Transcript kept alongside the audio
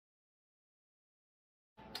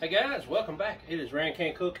Hey guys, welcome back. It is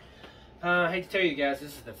Rancancook. I hate to tell you guys,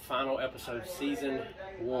 this is the final episode. Season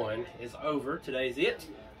 1 is over. Today's it.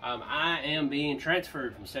 I am being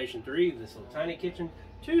transferred from Station 3, this little tiny kitchen,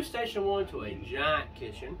 to Station 1 to a giant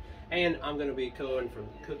kitchen. And I'm going to be going from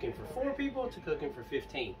cooking for 4 people to cooking for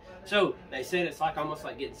 15. So they said it's like almost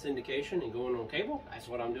like getting syndication and going on cable. That's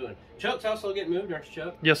what I'm doing. Chuck's also getting moved, aren't you,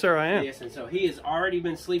 Chuck? Yes, sir, I am. Yes, and so he has already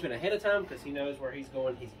been sleeping ahead of time because he knows where he's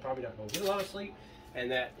going. He's probably not going to get a lot of sleep, and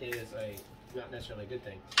that is not necessarily a good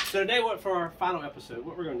thing. So today, for our final episode,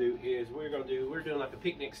 what we're going to do is we're doing like a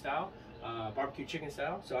picnic style, barbecue chicken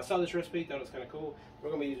style. So I saw this recipe, thought it was kind of cool. We're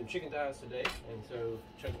going to be using chicken thighs today, and so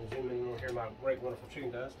Chuck can zoom in and hear my great, wonderful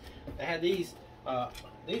chicken thighs. I had these.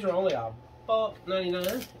 These are only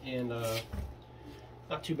 $1.99, and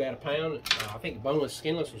not too bad a pound. I think boneless,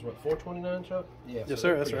 skinless was what, $4.29, Chuck? Yeah. Yes,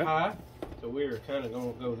 sir. That's right. High. So we're kind of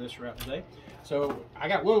going to go this route today. So I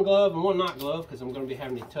got one glove and one not glove because I'm going to be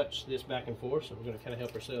having to touch this back and forth. So we're going to kind of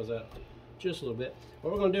help ourselves out just a little bit.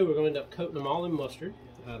 What we're going to do, we're going to end up coating them all in mustard.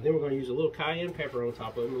 Then we're going to use a little cayenne pepper on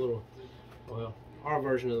top of them, a little, well, our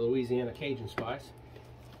version of the Louisiana Cajun spice.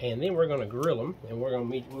 And then we're going to grill them, and we're going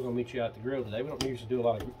to meet you out at the grill today. We don't usually do a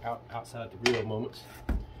lot of outside the grill moments.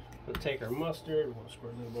 We'll take our mustard. We'll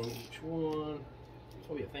squirt a little on each one.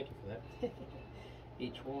 Oh yeah, thank you for that.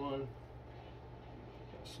 Each one.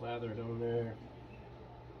 Slather it on there.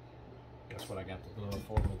 That's what I got the glove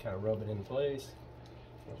for. And kind of rub it in place.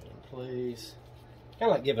 Rub it in place.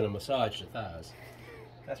 Kind of like giving a massage to thighs.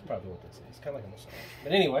 That's probably what this is. Kind of like a massage.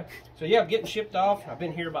 But anyway, so yeah, I'm getting shipped off. I've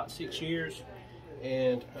been here about 6 years,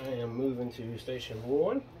 and I am moving to Station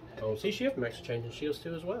 1 on C shift. I'm actually changing shifts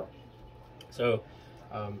too as well. So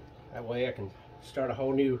that way I can start a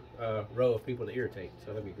whole new row of people to irritate.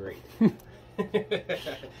 So that'd be great.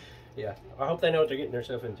 Yeah, I hope they know what they're getting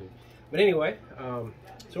themselves into. But anyway,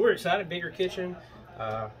 so we're excited. Bigger kitchen.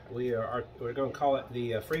 We're going to call it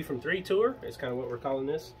the Free from 3 tour. It's kind of what we're calling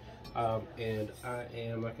this. And I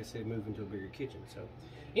am, like I said, moving to a bigger kitchen. So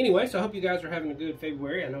anyway, so I hope you guys are having a good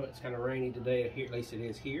February. I know it's kind of rainy today, here, at least it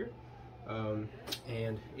is here.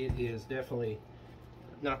 And it is definitely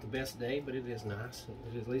not the best day, but it is nice.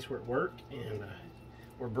 It is at least we're at work, and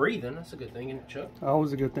we're breathing. That's a good thing, isn't it, Chuck?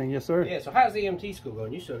 Always a good thing, yes, sir. Yeah. So how's the EMT school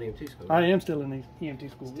going? You're still in EMT school, right? I am still in the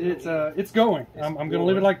EMT school. It's going. I'm going to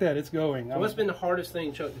leave it like that. It's going. So what's been the hardest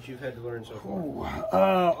thing, Chuck, that you've had to learn so far? Ooh,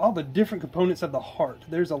 all the different components of the heart.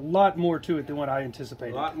 There's a lot more to it than what I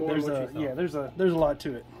anticipated. A lot more than what you thought. Yeah, there's a lot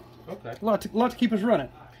to it. Okay. A lot to keep us running.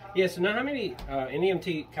 Yeah, so now how many, in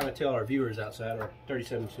EMT, kind of tell our viewers outside, our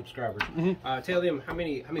 37 subscribers, tell them how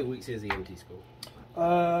many weeks is EMT school?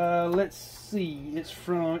 Let's see.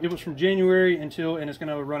 It was from January and it's going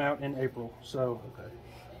to run out in April. So okay.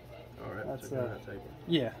 All right. That's, so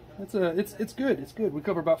yeah, it's good. It's good. We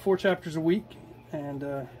cover about 4 chapters a week, and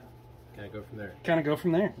kind of go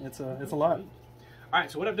from there. It's a lot. All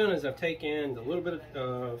right. So what I've done is I've taken a little bit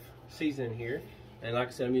of seasoning here. And like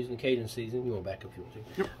I said, I'm using the Cajun seasoning. You want to back up if you want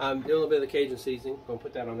to. Yep. I'm doing a little bit of the Cajun seasoning. I'm going to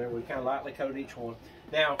put that on there. We kind of lightly coat each one.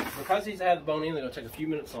 Now, because these have the bone in, they're going to take a few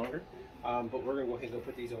minutes longer. But we're going to go ahead and go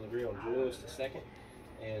put these on the grill in just a second.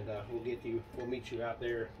 And we'll meet you out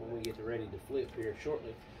there when we get ready to flip here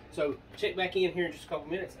shortly. So check back in here in just a couple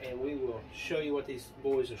minutes, and we will show you what these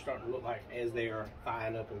boys are starting to look like as they are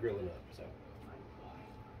frying up and grilling up. So,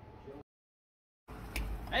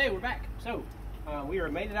 hey, we're back. So. We are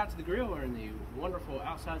made it out to the grill. We're in the wonderful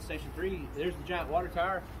outside Station 3. There's the giant water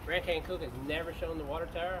tower. Rancancook has never shown the water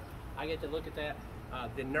tower. I get to look at that.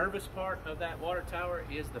 The nervous part of that water tower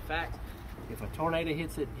is the fact if a tornado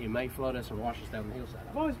hits it, it may flood us and wash us down the hillside.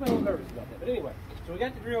 I've always been a little nervous about that. But anyway, so we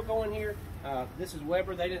got the grill going here. This is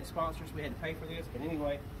Weber. They didn't sponsor us. We had to pay for this. But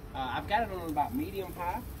anyway, I've got it on about medium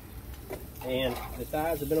high. And the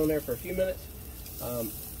thighs have been on there for a few minutes.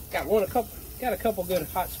 Got a couple good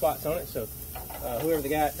hot spots on it. So whoever the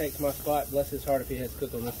guy that takes my spot, bless his heart if he has to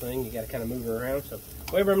cook on this thing. You got to kind of move her around. So,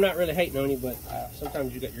 Weber, I'm not really hating on you, but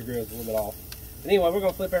sometimes you got your grills a little bit off. But anyway, we're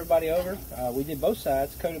going to flip everybody over. We did both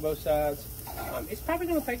sides, coated both sides. It's probably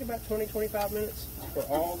going to take about 20-25 minutes for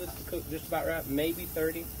all this to cook just about right, maybe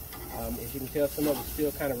 30. As you can tell, some of it's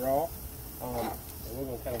still kind of raw. And we're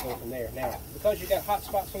going to kind of go from there. Now, because you got hot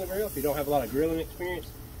spots on the grill, if you don't have a lot of grilling experience,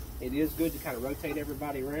 it is good to kind of rotate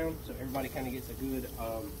everybody around so everybody kind of gets a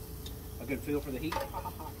good feel for the heat.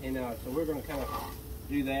 And so we're going to kind of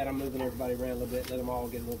do that. I'm moving everybody around a little bit, let them all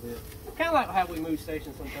get a little bit. Kind of like how we move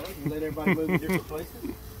stations sometimes. We let everybody move to different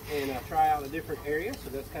places and try out a different area.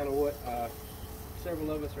 So that's kind of what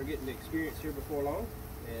several of us are getting to experience here before long.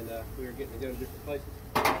 And we are getting to go to different places.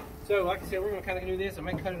 So like I said, we're going to kind of do this. I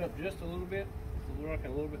may cut it up just a little bit. We're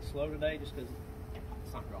working a little bit slow today just because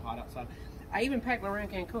it's not real hot outside. I even packed my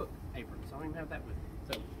Rancancook apron, so I don't even have that with me.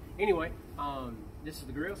 So anyway, this is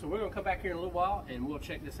the grill. So we're gonna come back here in a little while and we'll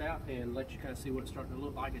check this out and let you kind of see what it's starting to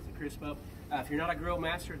look like as it crisp up. If you're not a grill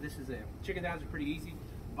master, this is it. Chicken thighs are pretty easy.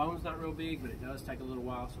 Bone's not real big, but it does take a little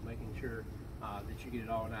while, so making sure that you get it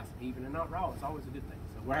all nice and even and not raw is always a good thing.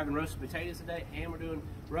 So we're having roasted potatoes today, and we're doing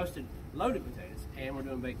roasted loaded potatoes, and we're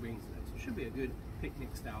doing baked beans today. So it should be a good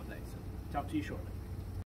picnic style day. So talk to you shortly.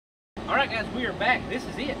 All right, guys, we are back. This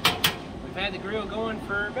is it. We've had the grill going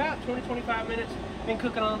for about 20-25 minutes. Been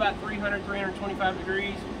cooking on about 300-325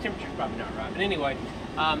 degrees. Temperature's probably not right, but anyway,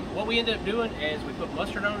 what we ended up doing is we put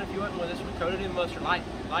mustard on. If you wasn't with us, we coated it in mustard, like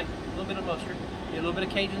a little bit of mustard, a little bit of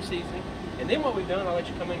Cajun seasoning, and then what we've done, I'll let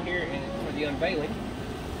you come in here and for the unveiling.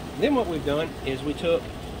 Then what we've done is we took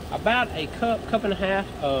about a cup and a half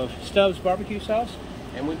of Stubbs BBQ sauce,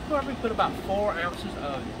 and we probably put about 4 ounces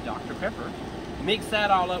of Dr. Pepper. Mix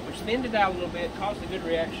that all up, which thinned it out a little bit, caused a good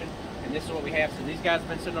reaction, and this is what we have. So these guys have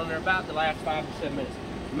been sitting on there about the last 5 to 7 minutes.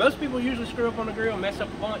 Most people usually screw up on the grill and mess up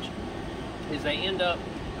a bunch, is they end up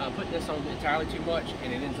putting this on entirely too much,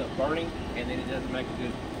 and it ends up burning, and then it doesn't make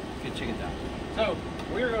a good chicken thigh. So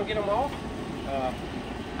we're going to get them off.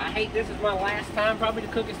 I hate this is my last time probably to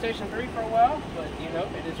cook at Station 3 for a while, but you know,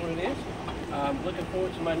 it is what it is. I'm looking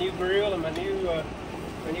forward to my new grill and my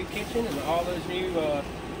new kitchen and all those new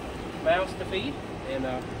mouths to feed.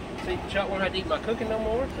 And see, Chuck won't have to eat my cooking no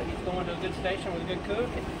more, so he's going to a good station with a good cook,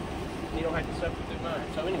 and you don't have to suffer through mine.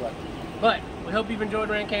 So anyway, but we hope you've enjoyed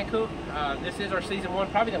Rancancook. This is our season 1,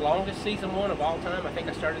 probably the longest season 1 of all time. I think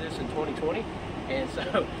I started this in 2020. And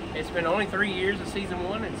so it's been only 3 years of season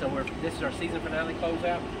 1, and so this is our season finale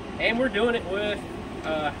closeout, and we're doing it with.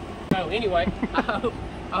 So anyway, I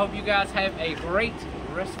hope you guys have a great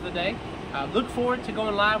rest of the day. Look forward to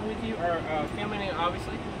going live with you, or filming it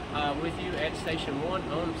obviously with you at Station 1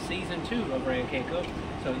 on season 2 of Rancancook.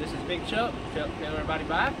 So this is Big Chuck. Chuck, tell everybody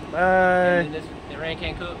bye. Bye. And this is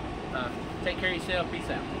Rancancook. Take care of yourself. Peace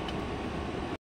out.